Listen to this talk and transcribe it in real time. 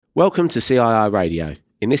Welcome to CII Radio.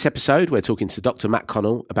 In this episode, we're talking to Dr. Matt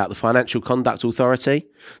Connell about the Financial Conduct Authority,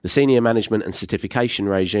 the Senior Management and Certification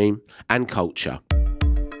Regime, and culture.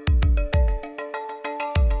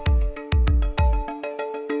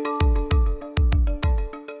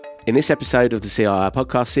 In this episode of the CII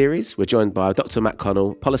podcast series, we're joined by Dr. Matt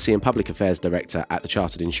Connell, Policy and Public Affairs Director at the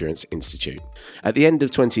Chartered Insurance Institute. At the end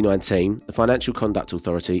of 2019, the Financial Conduct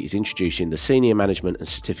Authority is introducing the Senior Management and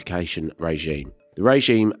Certification Regime. The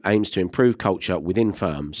regime aims to improve culture within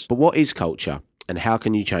firms. But what is culture and how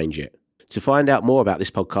can you change it? To find out more about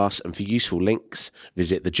this podcast and for useful links,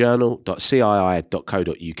 visit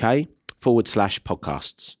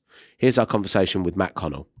thejournal.cii.co.uk/podcasts. Here's our conversation with Matt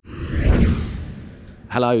Connell.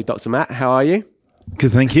 Hello, Dr. Matt. How are you?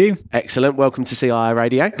 Good, thank you. Excellent. Welcome to CII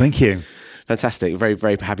Radio. Thank you. Fantastic. Very,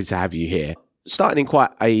 very happy to have you here. Starting in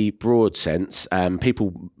quite a broad sense,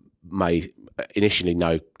 people may initially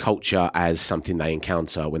know culture as something they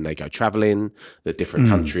encounter when they go travelling, that different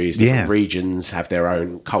countries, different regions have their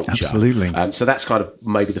own culture. Absolutely. So that's kind of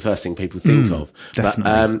maybe the first thing people think of.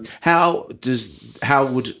 Definitely. But how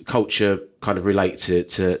would culture kind of relate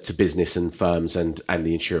to business and firms and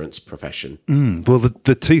the insurance profession? Well,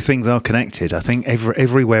 the two things are connected. I think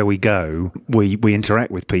everywhere we go, we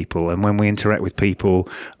interact with people, and when we interact with people,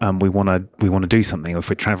 we want to do something. If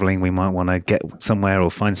we're traveling, we might want to get somewhere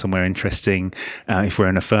or find somewhere interesting. If we're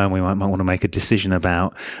in a firm, we might want to make a decision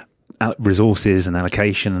about resources and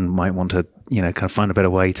allocation, and might want to kind of find a better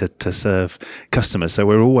way to serve customers. So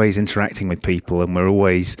we're always interacting with people, and we're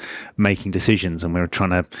always making decisions, and we're trying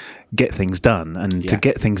to get things done. And to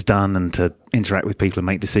get things done and to interact with people and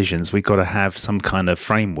make decisions, we've got to have some kind of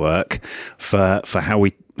framework for how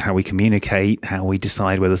we communicate, how we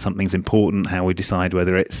decide whether something's important, how we decide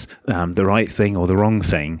whether it's the right thing or the wrong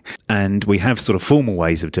thing. And we have sort of formal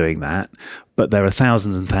ways of doing that, but there are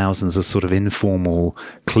thousands and thousands of sort of informal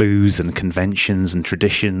clues and conventions and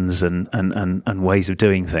traditions and ways of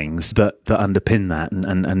doing things that underpin that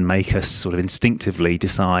and make us sort of instinctively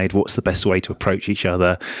decide what's the best way to approach each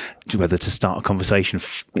other, whether to start a conversation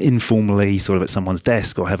informally, sort of at someone's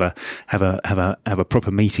desk, or have a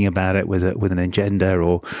proper meeting about it with an agenda,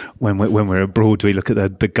 or when we're abroad, do we look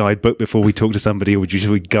at the guidebook before we talk to somebody, or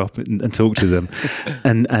should we go up and talk to them?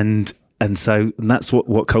 And so that's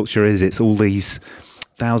what culture is. It's all these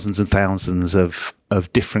thousands and thousands of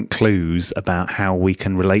different clues about how we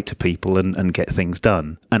can relate to people and get things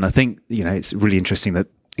done. And I think, it's really interesting that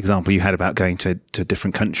example you had about going to a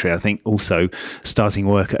different country. I think also starting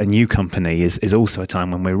work at a new company is also a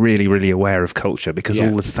time when we're really, really aware of culture, because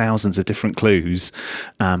all the thousands of different clues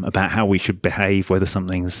about how we should behave, whether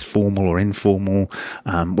something's formal or informal,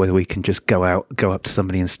 whether we can just go up to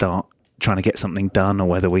somebody and start trying to get something done, or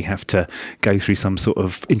whether we have to go through some sort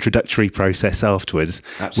of introductory process afterwards.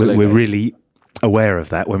 Absolutely. We're really aware of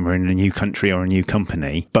that when we're in a new country or a new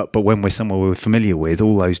company, but when we're somewhere we're familiar with,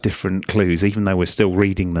 all those different clues, even though we're still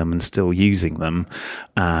reading them and still using them,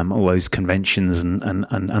 all those conventions and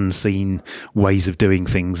unseen ways of doing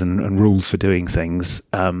things and rules for doing things,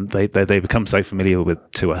 they become so familiar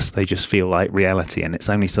to us, they just feel like reality. And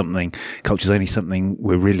culture's only something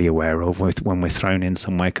we're really aware of when we're thrown in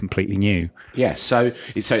somewhere completely new. Yeah, so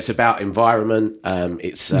it's about environment.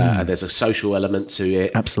 There's a social element to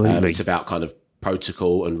it. Absolutely. It's about kind of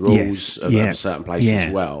protocol and rules of certain places as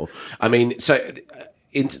well. I mean, so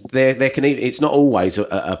it's not always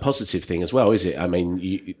a positive thing as well, is it? I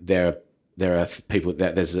mean, there are people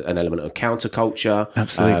that there's an element of counterculture.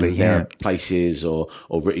 Absolutely, there are places or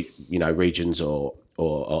regions or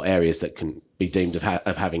areas that can be deemed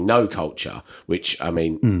of having no culture, which I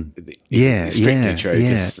mean, is strictly true.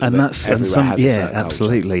 Yeah, and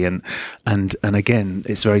absolutely, and again,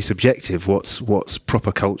 it's very subjective. What's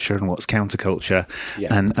proper culture and what's counterculture,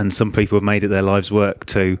 and some people have made it their life's work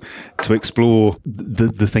to explore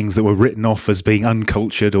the things that were written off as being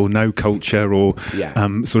uncultured or no culture or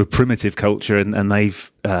sort of primitive culture, and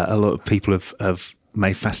they've a lot of people have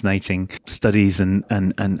made fascinating studies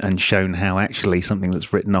and shown how actually something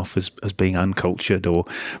that's written off as being uncultured or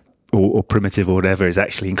primitive or whatever is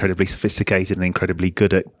actually incredibly sophisticated and incredibly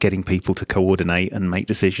good at getting people to coordinate and make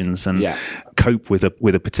decisions and cope with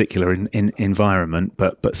a particular environment.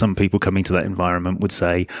 But some people coming to that environment would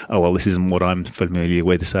say, oh, well, this isn't what I'm familiar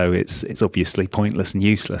with, so it's obviously pointless and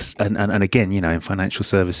useless. And again, in financial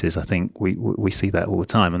services, I think we see that all the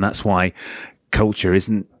time, and that's why culture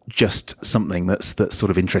isn't just something that's sort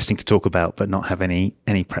of interesting to talk about but not have any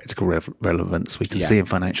practical relevance. We can see in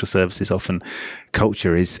financial services often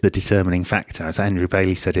culture is the determining factor. As Andrew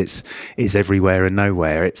Bailey said, it's everywhere and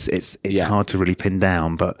nowhere. It's hard to really pin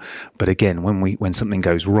down, but again, when something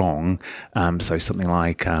goes wrong, so something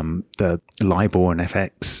like the LIBOR and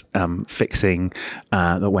FX fixing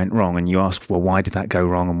that went wrong, and you ask, well, why did that go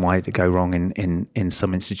wrong, and why did it go wrong in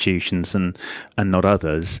some institutions and not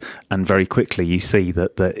others? And very quickly you see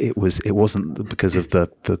that it wasn't because of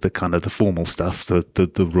the kind of the formal stuff,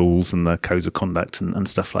 the rules and the codes of conduct and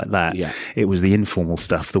stuff like that. Yeah. It was the informal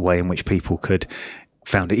stuff, the way in which people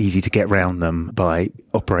found it easy to get around them by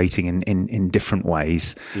operating in different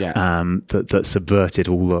ways, that subverted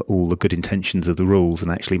all the good intentions of the rules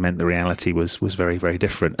and actually meant the reality was very, very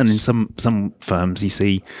different. And in some firms, you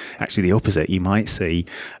see actually the opposite. You might see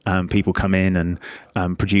people come in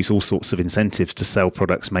and produce all sorts of incentives to sell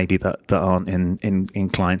products maybe that aren't in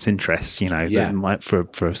clients' interests, that might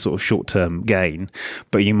for a sort of short-term gain.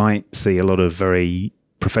 But you might see a lot of very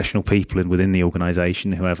professional people within the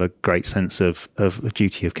organisation who have a great sense of a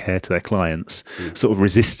duty of care to their clients, sort of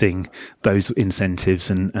resisting those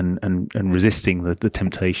incentives and resisting the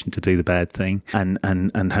temptation to do the bad thing,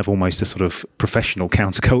 and have almost a sort of professional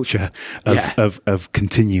counterculture of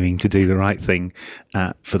continuing to do the right thing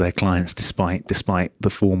for their clients despite the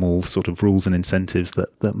formal sort of rules and incentives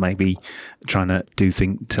that maybe trying to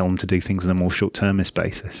tell them to do things on a more short-termist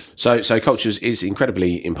basis. So culture is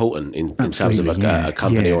incredibly important in terms of a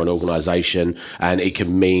company or an organisation, and it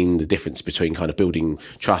can mean the difference between kind of building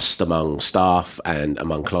trust among staff and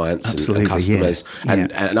among clients and customers,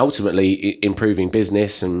 and ultimately improving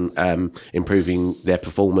business and improving their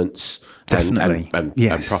performance. Definitely. And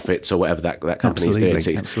profits or whatever that company is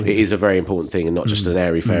doing. So it is a very important thing, and not just an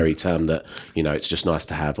airy-fairy term that, it's just nice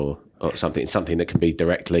to have or something. It's something that can be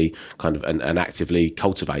directly kind of and actively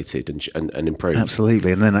cultivated and improved.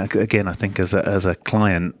 Absolutely. And then again, I think as a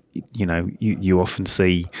client, you often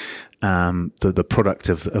see the product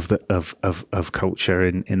of culture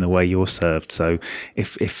in the way you're served. So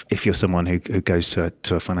if you're someone who goes to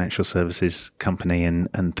a financial services company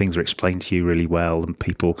and things are explained to you really well, and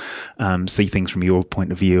people see things from your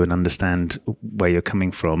point of view and understand where you're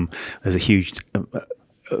coming from, there's a huge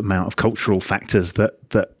amount of cultural factors that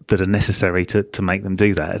are necessary to make them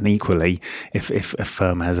do that. And equally, if a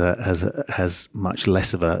firm has much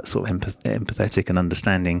less of a sort of empathetic and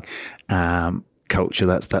understanding culture,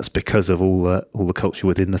 that's because of all the culture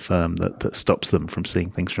within the firm that stops them from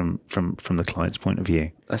seeing things from the client's point of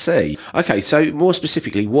view. I see. Okay, so more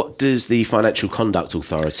specifically, what does the Financial Conduct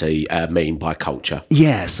Authority mean by culture?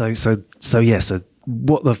 Yeah, so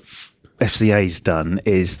what the FCA's done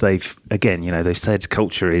is they've said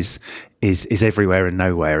culture is everywhere and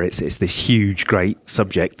nowhere. It's this huge, great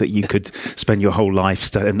subject that you could spend your whole life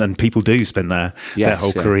studying, and people do spend their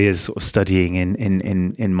whole careers sort of studying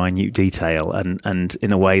in minute detail, and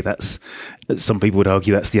in a way that's, some people would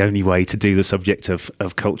argue that's the only way to do the subject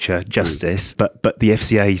of culture justice. But the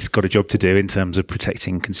FCA's got a job to do in terms of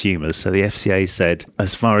protecting consumers. So the FCA said,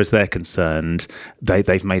 as far as they're concerned,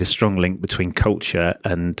 they've made a strong link between culture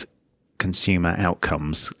and consumer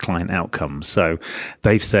outcomes, client outcomes. So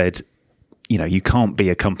they've said, you can't be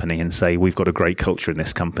a company and say we've got a great culture in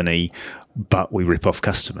this company, but we rip off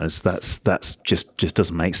customers. That's just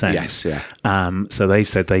doesn't make sense. Yes, yeah. So they've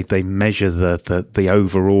said they measure the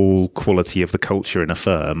overall quality of the culture in a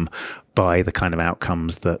firm by the kind of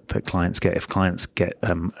outcomes that clients get. If clients get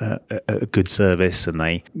a good service and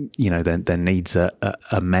they, their needs are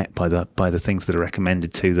met by the things that are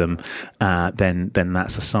recommended to them, then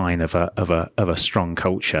that's a sign of a strong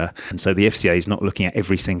culture. And so the FCA is not looking at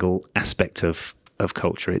every single aspect of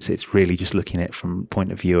culture. It's really just looking at it from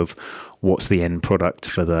point of view of what's the end product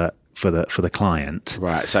for the client.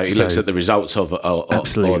 Right. So it looks at the results or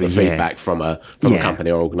the feedback from a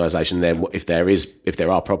company or organisation. Then if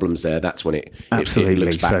there are problems there, that's when it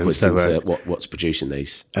looks backwards into what's producing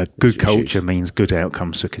these. Good culture means good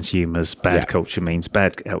outcomes for consumers. Bad culture means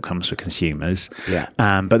bad outcomes for consumers. Yeah.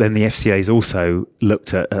 But then the FCA has also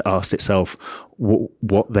asked itself,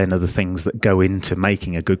 what then are the things that go into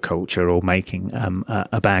making a good culture or making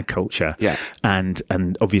a bad culture? Yeah. And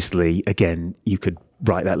obviously, again, you could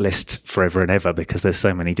write that list forever and ever because there's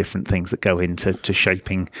so many different things that go into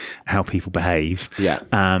shaping how people behave. Yeah.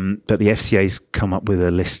 But the FCA's come up with a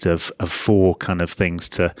list of 4 kind of things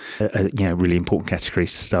to, really important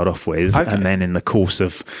categories to start off with. Okay. And then in the course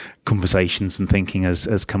of conversations and thinking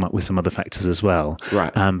has come up with some other factors as well.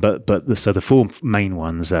 Right. But the 4 main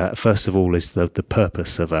ones, first of all, is the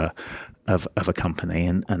purpose of a company.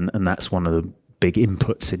 And that's one of the big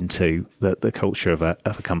inputs into the culture of a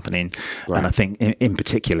company. Right. And I think in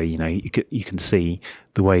particular, you can see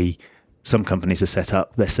the way some companies are set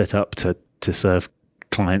up. They're set up to serve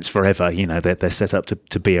clients forever. They're set up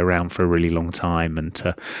to be around for a really long time, and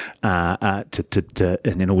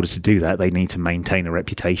and in order to do that, they need to maintain a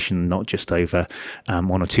reputation not just over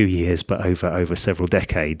 1 or 2 years, but over several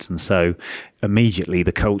decades. And so immediately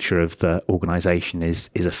the culture of the organisation is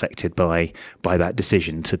affected by that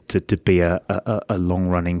decision to be a long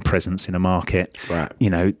running presence in a market. Right.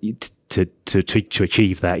 To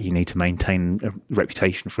achieve that, you need to maintain a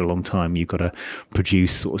reputation for a long time. You've got to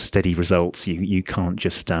produce sort of steady results. You can't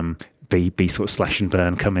just be sort of slash and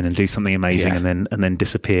burn, come in and do something amazing, and then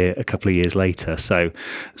disappear a couple of years later. So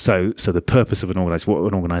the purpose of what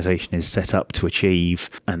an organisation is set up to achieve,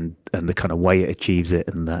 and the kind of way it achieves it,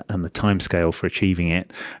 and the timescale for achieving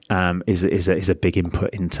it, is a big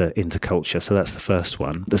input into culture. So that's the first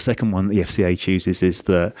one. The second one that the FCA chooses is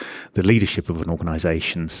the leadership of an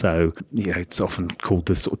organisation. So it's often called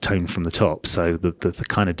the sort of tone from the top. So the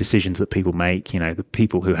kind of decisions that people make, the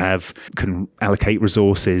people who can allocate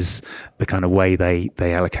resources, the kind of way they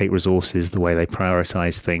allocate resources, the way they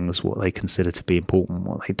prioritise things, what they consider to be important,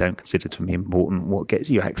 what they don't consider to be important, what gets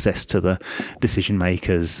you access to the decision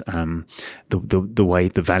makers, the way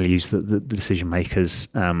the values that the decision makers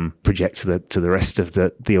project to the rest of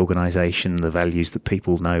the organisation, the values that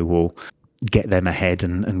people know will get them ahead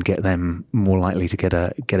and get them more likely to get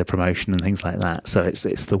a promotion and things like that. So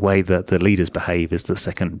it's the way that the leaders behave is the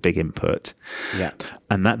second big input. Yeah,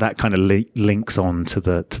 and that kind of links on to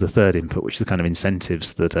the third input, which is the kind of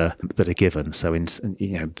incentives that are given. So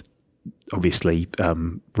obviously,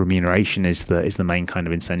 remuneration is the main kind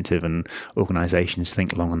of incentive, and organisations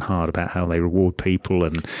think long and hard about how they reward people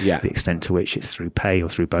and the extent to which it's through pay or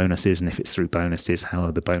through bonuses, and if it's through bonuses, how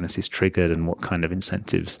are the bonuses triggered, and what kind of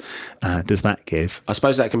incentives does that give? I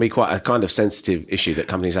suppose that can be quite a kind of sensitive issue that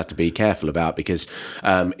companies have to be careful about, because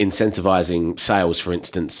incentivising sales, for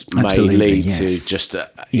instance, may lead to just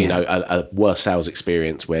a worse sales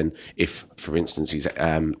experience if, for instance,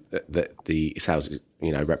 the sales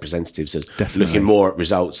representatives are looking more at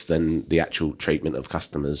results than the actual treatment of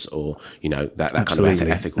customers, or that kind of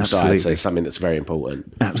ethical side. So it's something that's very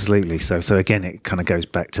important. Absolutely. So again, it kind of goes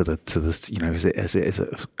back to the is it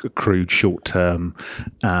a crude short term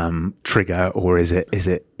trigger, or is it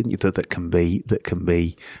that can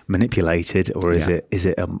be manipulated, or is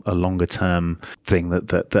it a longer term thing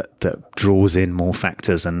that draws in more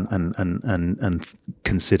factors and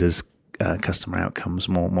considers customer outcomes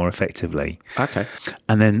more effectively. Okay.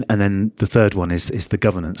 And then the third one is the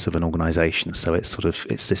governance of an organisation. So it's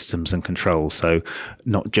systems and controls. So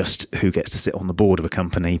not just who gets to sit on the board of a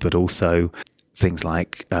company, but also things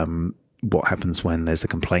like what happens when there's a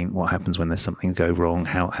complaint, what happens when there's something go wrong,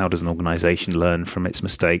 how does an organisation learn from its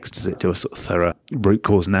mistakes? Does it do a sort of thorough root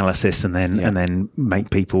cause analysis and then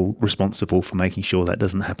make people responsible for making sure that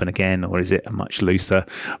doesn't happen again? Or is it a much looser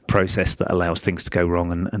process that allows things to go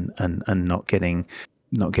wrong and not getting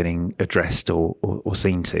addressed or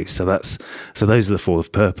seen to? So those are the four: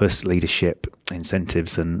 of purpose, leadership,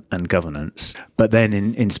 incentives, and governance. But then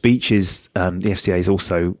in speeches, the FCA has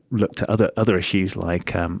also looked at other issues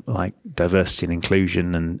like diversity and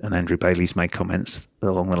inclusion, and Andrew Bailey's made comments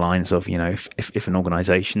along the lines of, if an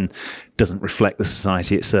organisation doesn't reflect the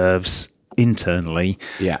society it serves internally,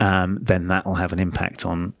 then that will have an impact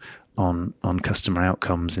on customer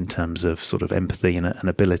outcomes in terms of sort of empathy and an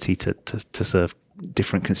ability to serve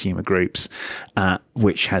different consumer groups,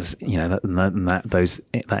 which has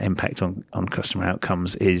that impact on customer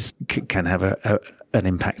outcomes can have an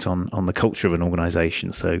impact on the culture of an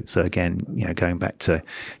organisation. So again, going back to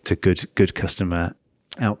good customer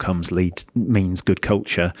outcomes means good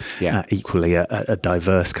culture. Equally a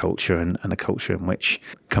diverse culture and a culture in which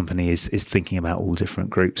company is thinking about all different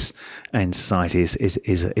groups in society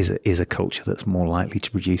is a culture that's more likely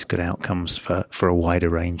to produce good outcomes for a wider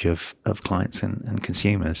range of clients and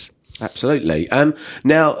consumers. Absolutely.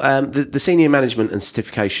 Now, the senior management and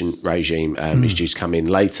certification regime is due to come in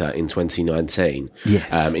later in 2019,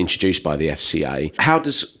 introduced by the FCA. How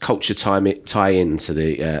does culture tie into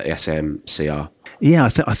the SMCR? Yeah,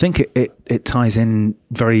 I think it ties in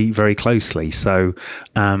very, very closely. So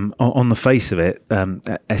on the face of it,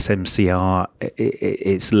 SMCR,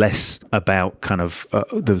 it's less about kind of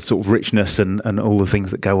the sort of richness and all the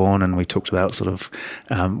things that go on. And we talked about sort of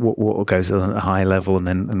what goes at a high level and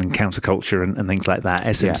then counterculture and things like that.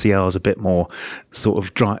 SMCR is a bit more sort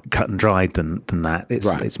of cut and dried than that.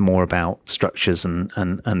 It's more about structures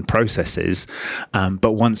and processes.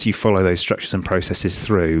 But once you follow those structures and processes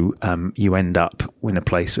through, you end up in a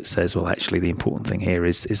place that says, well, actually, the important thing here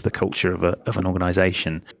is the culture of an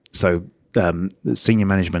organisation. So the senior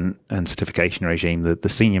management and certification regime, the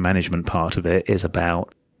senior management part of it is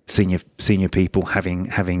about senior people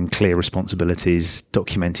having clear responsibilities,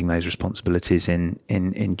 documenting those responsibilities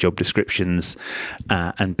in job descriptions,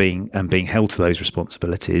 and being held to those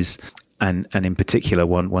responsibilities. And in particular,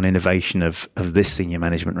 one innovation of this senior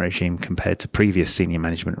management regime compared to previous senior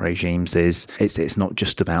management regimes is it's not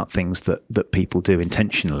just about things that people do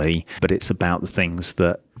intentionally, but it's about the things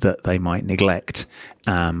that they might neglect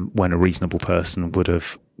when a reasonable person would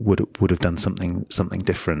have done something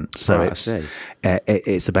different. So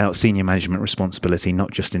it's about senior management responsibility,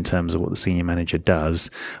 not just in terms of what the senior manager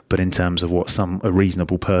does, but in terms of what a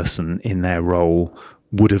reasonable person in their role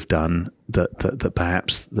would have done that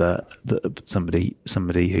perhaps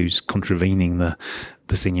somebody who's contravening the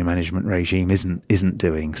senior management regime isn't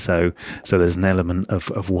doing. So there's an element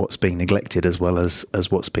of what's being neglected as well as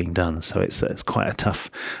what's being done. So it's quite a tough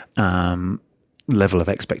level of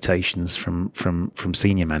expectations from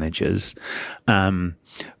senior managers. But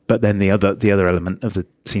then the other element of the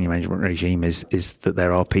senior management regime is that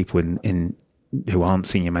there are people in who aren't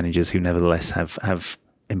senior managers who nevertheless have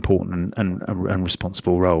important and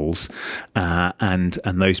responsible roles, and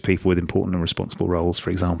those people with important and responsible roles, for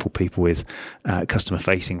example, people with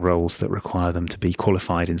customer-facing roles that require them to be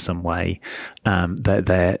qualified in some way,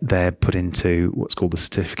 they're put into what's called the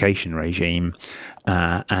certification regime.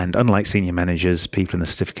 And unlike senior managers, people in the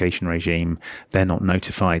certification regime, they're not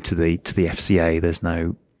notified to the FCA. There's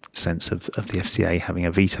no sense of the FCA having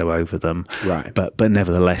a veto over them, right? But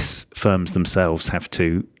nevertheless, firms themselves have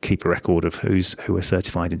to keep a record of who are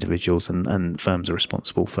certified individuals, and firms are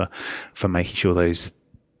responsible for making sure those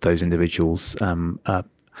individuals are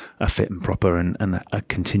fit and proper and are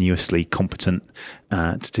continuously competent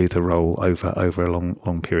to do the role over a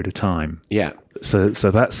long period of time. Yeah. So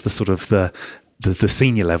that's the sort of the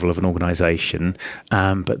senior level of an organisation,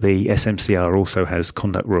 but the SMCR also has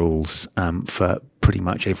conduct rules for pretty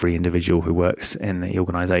much every individual who works in the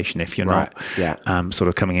organisation. If you're not sort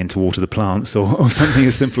of coming in to water the plants or something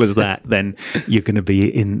as simple as that, then you're going to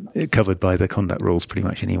be covered by the conduct rules. Pretty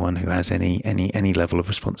much anyone who has any level of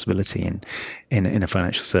responsibility in a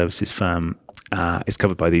financial services firm is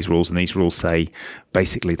covered by these rules, and these rules say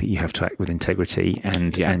basically that you have to act with integrity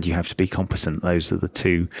and you have to be competent. Those are the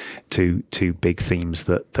two big themes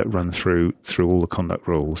that run through all the conduct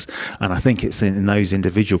rules. And I think it's in those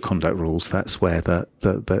individual conduct rules that's where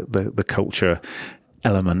the culture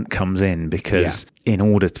element comes in, because in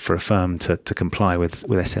order for a firm to comply with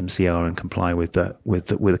SMCR and comply with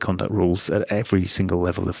the conduct rules at every single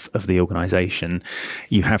level of the organisation,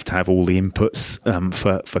 you have to have all the inputs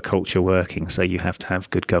for culture working. So you have to have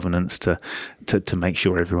good governance to make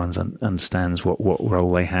sure everyone understands what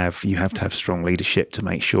role they have. You have to have strong leadership to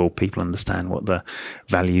make sure people understand what the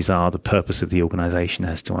values are. The purpose of the organisation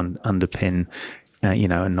has to underpin,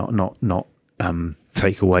 and not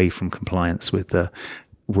take away from compliance with the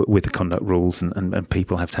conduct rules, and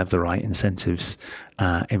people have to have the right incentives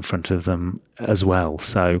in front of them as well.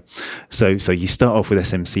 So you start off with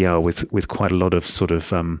SMCR with quite a lot of sort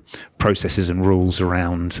of processes and rules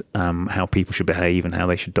around how people should behave and how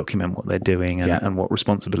they should document what they're doing and what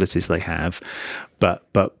responsibilities they have. But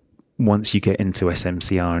once you get into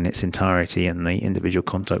SMCR in its entirety and the individual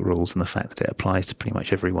conduct rules and the fact that it applies to pretty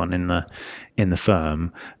much everyone in the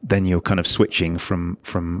firm, then you're kind of switching from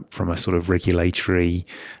a sort of regulatory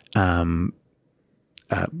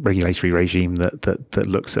regime that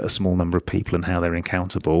looks at a small number of people and how they're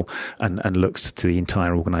accountable, and looks to the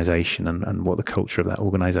entire organisation and what the culture of that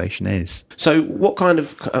organisation is. So what kind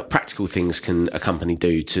of practical things can a company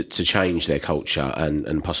do to change their culture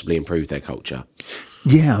and possibly improve their culture?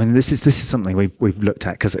 Yeah, I mean, this is something we've looked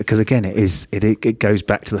at because again, it goes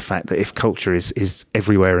back to the fact that if culture is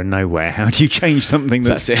everywhere and nowhere, how do you change something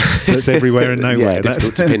that's everywhere and nowhere?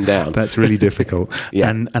 Difficult to pin down. That's really difficult.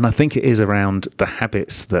 And I think it is around the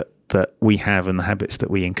habits that we have and the habits that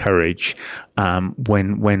we encourage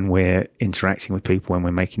when we're interacting with people, when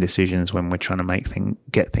we're making decisions, when we're trying to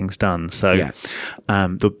get things done. So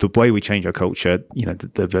the way we change our culture,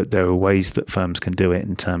 there are ways that firms can do it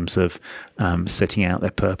in terms of setting out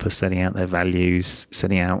their purpose, setting out their values,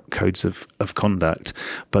 setting out codes of conduct.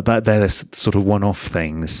 But they're sort of one-off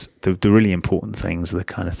things. The really important things are the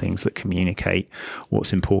kind of things that communicate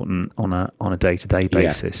what's important on a day-to-day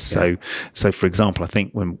basis. So for example, I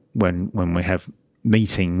think when we have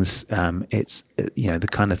meetings, it's the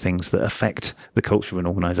kind of things that affect the culture of an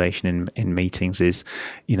organisation in meetings is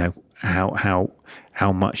how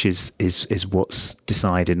how much is what's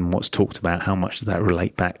decided and what's talked about, how much does that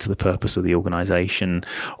relate back to the purpose of the organisation,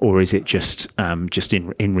 or is it just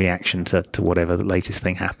in reaction to whatever the latest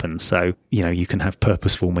thing happens? So, you can have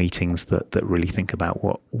purposeful meetings that really think about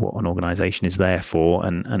what an organisation is there for,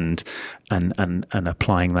 and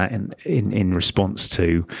applying that in response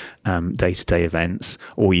to day-to-day events,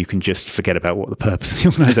 or you can just forget about what the purpose of the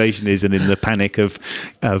organisation is, and in the panic of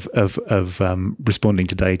responding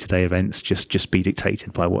to day-to-day events, just be dictated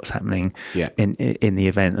by what's happening in the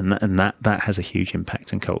event, and that has a huge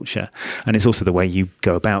impact on culture. And it's also the way you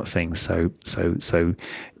go about things. So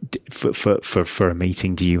for a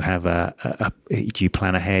meeting, do you have do you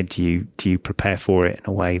plan ahead? Do you prepare for it in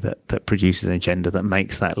a way that produces an agenda that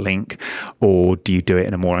makes that link, or do you do it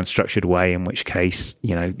in a more unstructured way? In which case,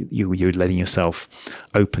 you're letting yourself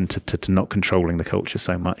open to not controlling the culture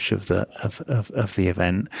so much of the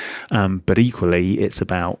event. But equally, it's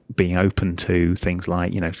about being open to things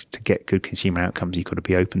like, to get good consumer outcomes, you've got to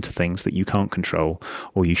be open to things that you can't control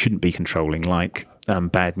or you shouldn't be controlling, like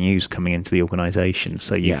bad news coming into the organisation.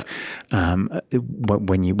 So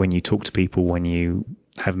when you talk to people, when you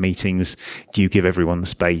have meetings, do you give everyone the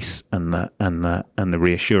space and the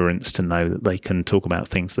reassurance to know that they can talk about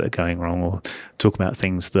things that are going wrong, or talk about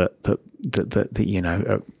things that are a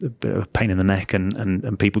bit of a pain in the neck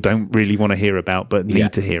and people don't really want to hear about but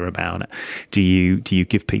need to hear about it? Do you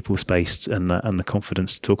give people space and the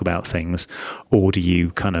confidence to talk about things, or do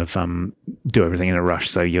you kind of do everything in a rush,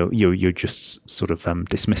 so you're just sort of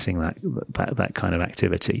dismissing that kind of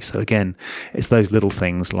activity? So again, it's those little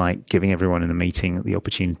things like giving everyone in a meeting the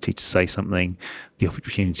opportunity to say something, the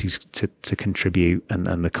opportunities to contribute,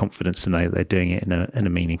 and the confidence to know that they're doing it in a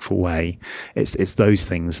meaningful way. It's those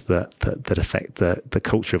things that affect the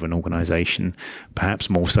culture of an organisation, perhaps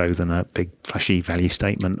more so than a big flashy value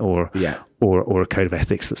statement or a code of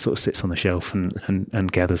ethics that sort of sits on the shelf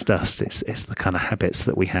and gathers dust. It's the kind of habits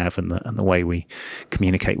that we have and the way we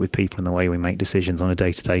communicate with people and the way we make decisions on a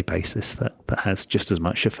day-to-day basis that has just as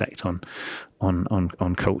much effect on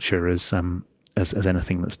culture as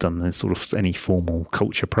anything that's done in sort of any formal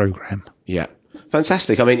culture program. Yeah.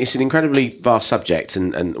 Fantastic. I mean, it's an incredibly vast subject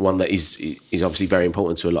and one that is obviously very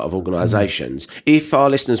important to a lot of organisations. If our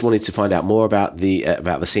listeners wanted to find out more about the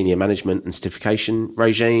senior management and certification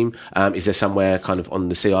regime, is there somewhere kind of on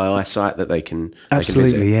the CII site that they can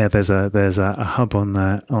Absolutely, yeah. There's a hub on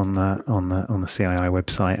the CII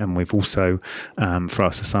website, and we've also for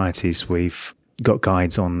our societies we've got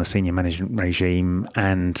guides on the senior management regime,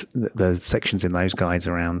 and the sections in those guides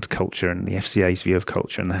around culture and the FCA's view of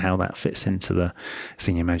culture and how that fits into the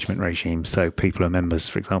senior management regime. So people who are members,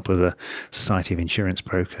 for example, of the Society of Insurance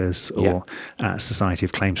Brokers or Society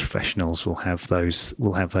of Claims Professionals will have those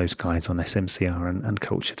guides on SMCR and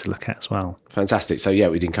culture to look at as well. Fantastic. So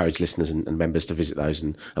we'd encourage listeners and members to visit those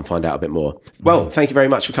and find out a bit more. Well, thank you very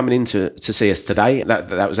much for coming in to see us today.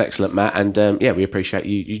 That was excellent, Matt, and we appreciate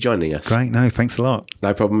you joining us. Great. No, thanks a lot.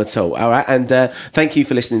 No problem at all. All right. And thank you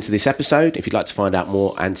for listening to this episode. If you'd like to find out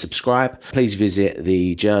more and subscribe, please visit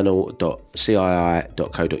the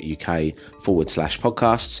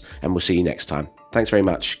journal.cii.co.uk/podcasts, and we'll see you next time. Thanks very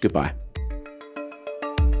much. Goodbye.